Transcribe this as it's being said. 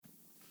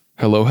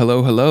Hello,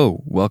 hello,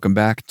 hello. Welcome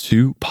back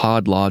to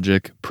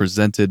PodLogic,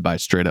 presented by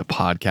Straight Up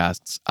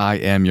Podcasts. I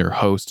am your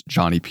host,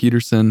 Johnny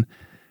Peterson,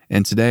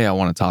 and today I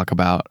want to talk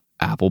about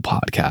Apple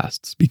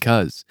Podcasts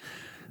because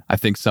I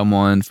think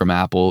someone from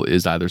Apple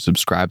is either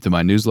subscribed to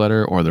my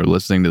newsletter or they're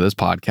listening to this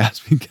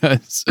podcast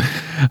because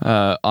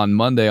on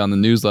Monday on the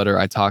newsletter,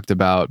 I talked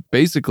about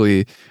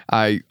basically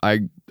I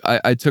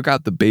took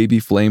out the baby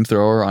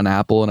flamethrower on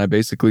Apple and I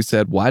basically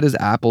said, why does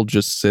Apple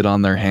just sit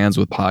on their hands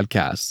with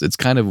podcasts? It's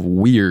kind of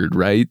weird,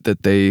 right?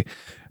 That they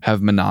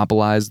have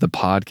monopolized the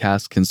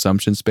podcast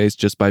consumption space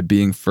just by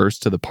being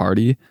first to the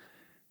party.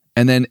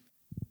 And then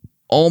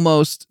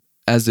almost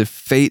as if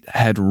fate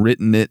had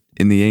written it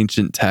in the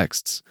ancient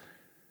texts,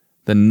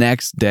 the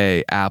next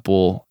day,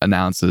 Apple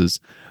announces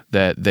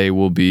that they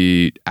will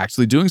be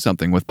actually doing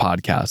something with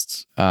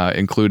podcasts,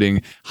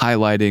 including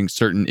highlighting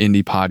certain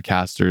indie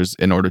podcasters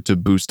in order to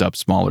boost up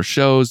smaller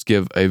shows,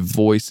 give a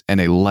voice and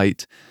a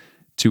light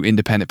to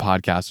independent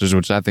podcasters,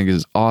 which I think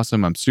is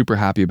awesome. I'm super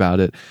happy about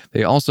it.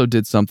 They also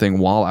did something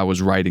while I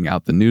was writing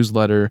out the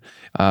newsletter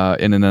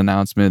in an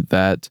announcement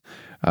that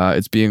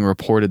it's being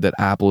reported that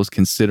Apple is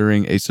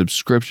considering a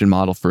subscription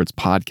model for its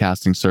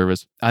podcasting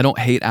service. I don't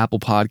hate Apple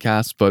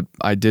Podcasts, but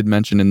I did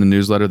mention in the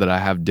newsletter that I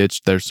have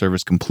ditched their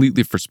service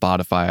completely for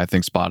Spotify. I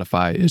think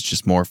Spotify is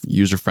just more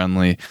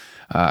user-friendly.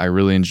 I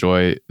really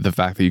enjoy the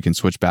fact that you can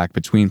switch back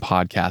between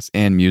podcasts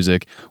and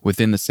music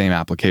within the same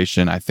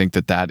application. I think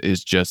that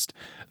is just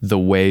the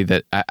way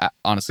that,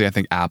 honestly, I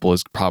think Apple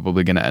is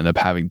probably going to end up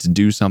having to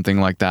do something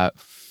like that.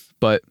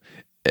 But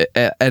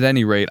at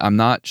any rate, I'm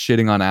not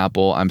shitting on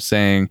Apple. I'm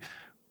saying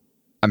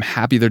I'm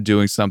happy they're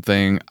doing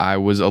something. I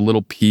was a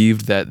little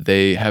peeved that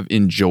they have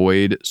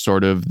enjoyed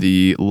sort of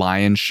the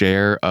lion's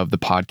share of the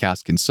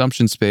podcast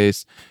consumption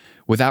space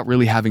without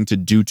really having to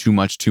do too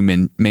much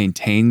to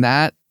maintain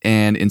that.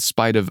 And in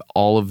spite of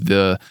all of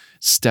the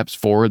steps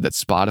forward that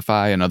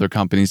Spotify and other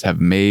companies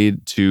have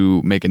made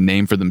to make a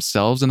name for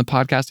themselves in the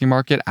podcasting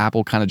market,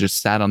 Apple kind of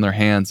just sat on their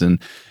hands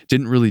and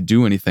didn't really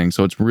do anything.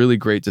 So it's really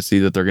great to see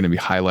that they're going to be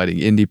highlighting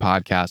indie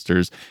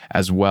podcasters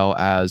as well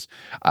as,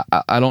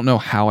 I don't know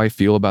how I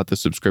feel about the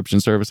subscription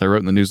service. I wrote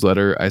in the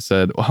newsletter, I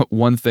said,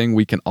 one thing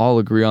we can all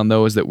agree on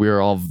though is that we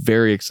are all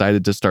very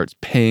excited to start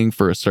paying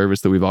for a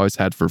service that we've always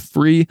had for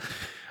free.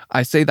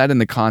 I say that in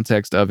the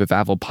context of if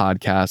Apple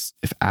Podcasts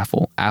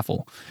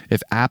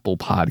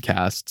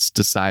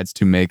decides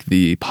to make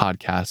the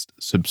podcast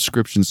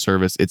subscription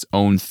service its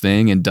own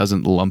thing and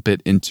doesn't lump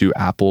it into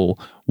Apple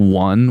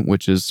One,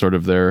 which is sort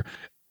of their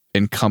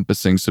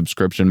encompassing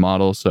subscription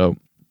model. So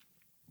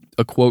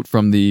a quote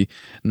from the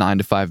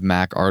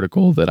 9to5Mac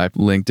article that I've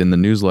linked in the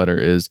newsletter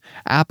is,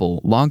 Apple,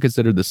 long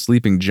considered the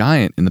sleeping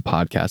giant in the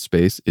podcast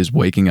space, is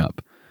waking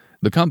up.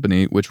 The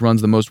company, which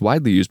runs the most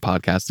widely used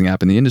podcasting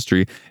app in the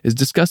industry, is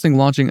discussing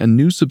launching a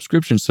new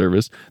subscription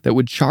service that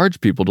would charge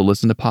people to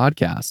listen to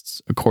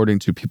podcasts, according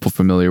to people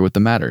familiar with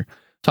the matter.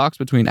 Talks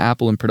between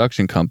Apple and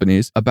production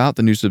companies about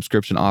the new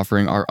subscription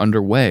offering are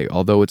underway,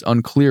 although it's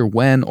unclear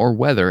when or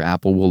whether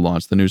Apple will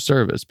launch the new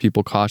service.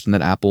 People caution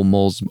that Apple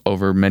mulls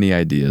over many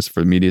ideas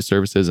for media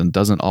services and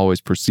doesn't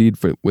always proceed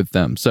with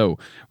them. So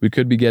we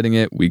could be getting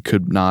it, we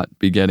could not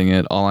be getting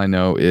it. All I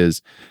know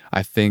is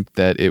I think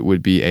that it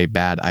would be a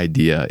bad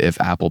idea if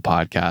Apple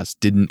Podcasts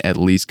didn't at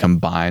least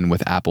combine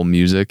with Apple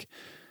Music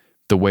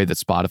the way that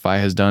Spotify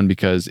has done,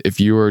 because if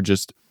you're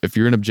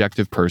an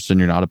objective person,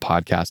 you're not a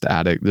podcast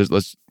addict.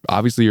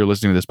 Obviously you're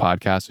listening to this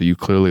podcast, so you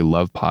clearly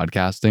love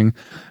podcasting,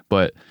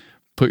 but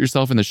put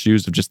yourself in the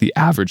shoes of just the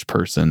average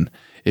person.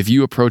 If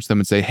you approach them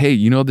and say, hey,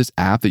 you know this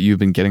app that you've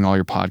been getting all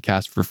your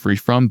podcasts for free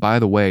from? By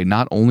the way,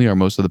 not only are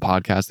most of the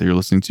podcasts that you're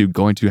listening to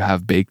going to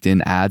have baked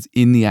in ads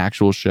in the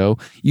actual show,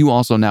 you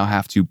also now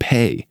have to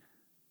pay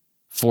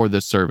for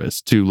this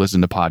service to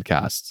listen to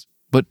podcasts.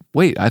 But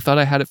wait, I thought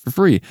I had it for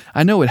free.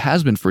 I know it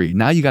has been free.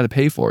 Now you got to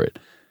pay for it.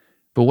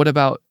 But what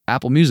about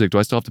Apple Music? Do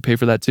I still have to pay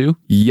for that too?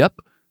 Yep.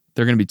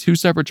 They're going to be two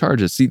separate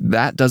charges. See,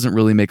 that doesn't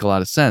really make a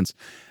lot of sense.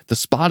 The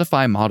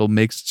Spotify model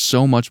makes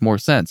so much more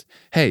sense.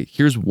 Hey,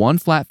 here's one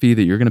flat fee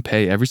that you're going to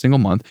pay every single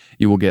month.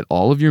 You will get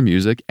all of your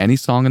music, any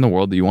song in the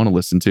world that you want to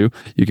listen to.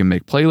 You can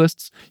make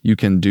playlists. You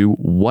can do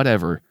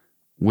whatever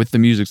with the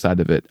music side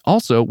of it.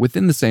 Also,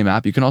 within the same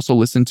app, you can also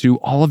listen to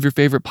all of your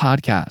favorite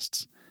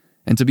podcasts.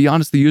 And to be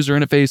honest, the user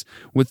interface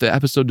with the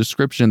episode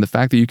description, the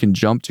fact that you can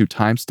jump to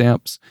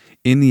timestamps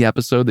in the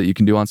episode that you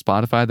can do on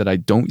Spotify that I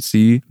don't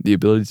see the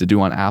ability to do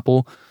on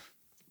Apple,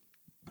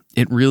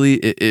 it really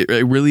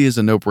is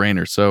a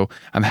no-brainer. So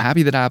I'm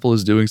happy that Apple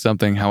is doing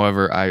something.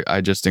 However,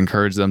 I just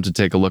encourage them to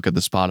take a look at the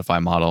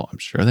Spotify model. I'm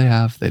sure they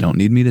have. They don't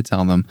need me to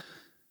tell them.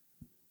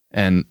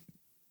 And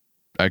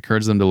I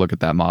encourage them to look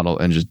at that model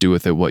and just do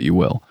with it what you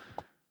will.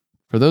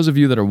 For those of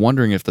you that are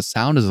wondering if the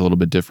sound is a little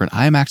bit different,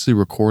 I am actually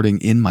recording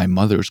in my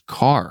mother's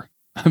car.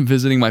 I'm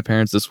visiting my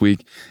parents this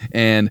week,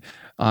 and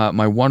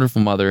my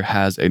wonderful mother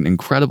has an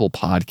incredible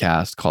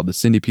podcast called The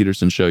Cindy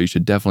Peterson Show. You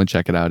should definitely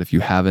check it out if you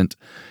haven't.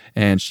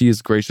 And she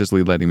is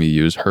graciously letting me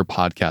use her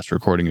podcast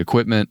recording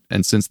equipment.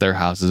 And since their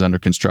house is under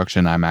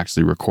construction, I'm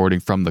actually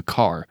recording from the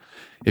car.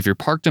 If you're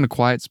parked in a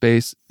quiet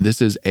space,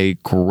 this is a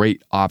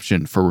great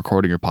option for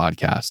recording your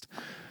podcast.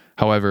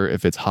 However,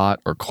 if it's hot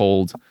or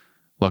cold,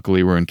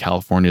 luckily we're in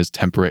California's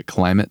temperate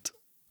climate,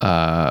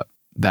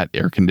 that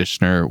air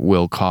conditioner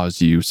will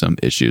cause you some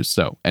issues.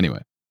 So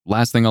anyway,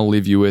 last thing I'll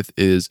leave you with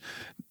is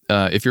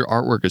if your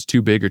artwork is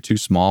too big or too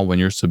small when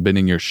you're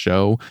submitting your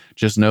show,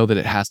 just know that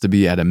it has to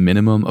be at a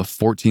minimum of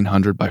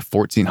 1400 by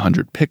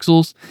 1400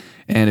 pixels.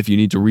 And if you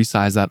need to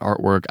resize that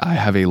artwork, I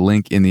have a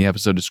link in the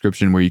episode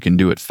description where you can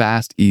do it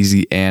fast,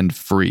 easy, and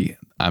free.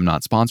 I'm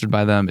not sponsored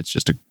by them. It's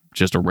just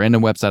a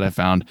random website I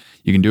found.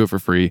 You can do it for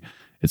free.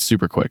 It's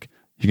super quick.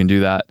 You can do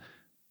that.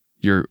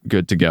 You're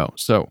good to go.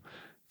 So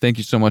thank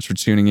you so much for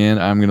tuning in.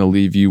 I'm going to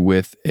leave you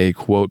with a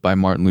quote by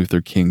Martin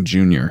Luther King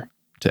Jr.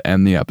 to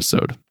end the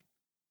episode.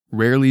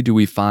 Rarely do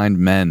we find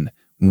men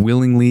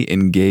willingly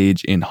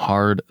engage in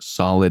hard,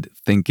 solid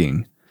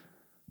thinking.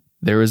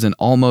 There is an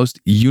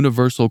almost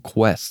universal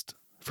quest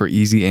for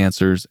easy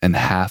answers and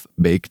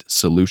half-baked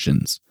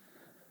solutions.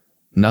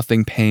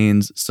 Nothing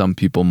pains some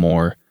people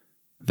more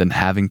than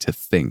having to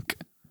think.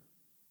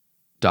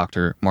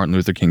 Dr. Martin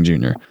Luther King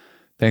Jr.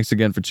 Thanks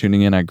again for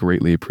tuning in. I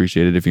greatly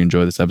appreciate it. If you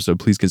enjoy this episode,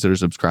 please consider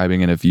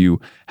subscribing. And if you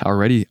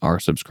already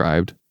are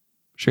subscribed,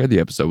 share the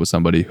episode with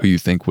somebody who you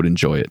think would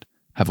enjoy it.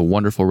 Have a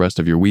wonderful rest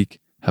of your week.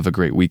 Have a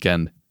great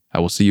weekend. I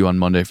will see you on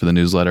Monday for the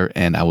newsletter,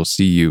 and I will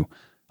see you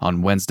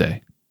on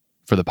Wednesday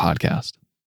for the podcast.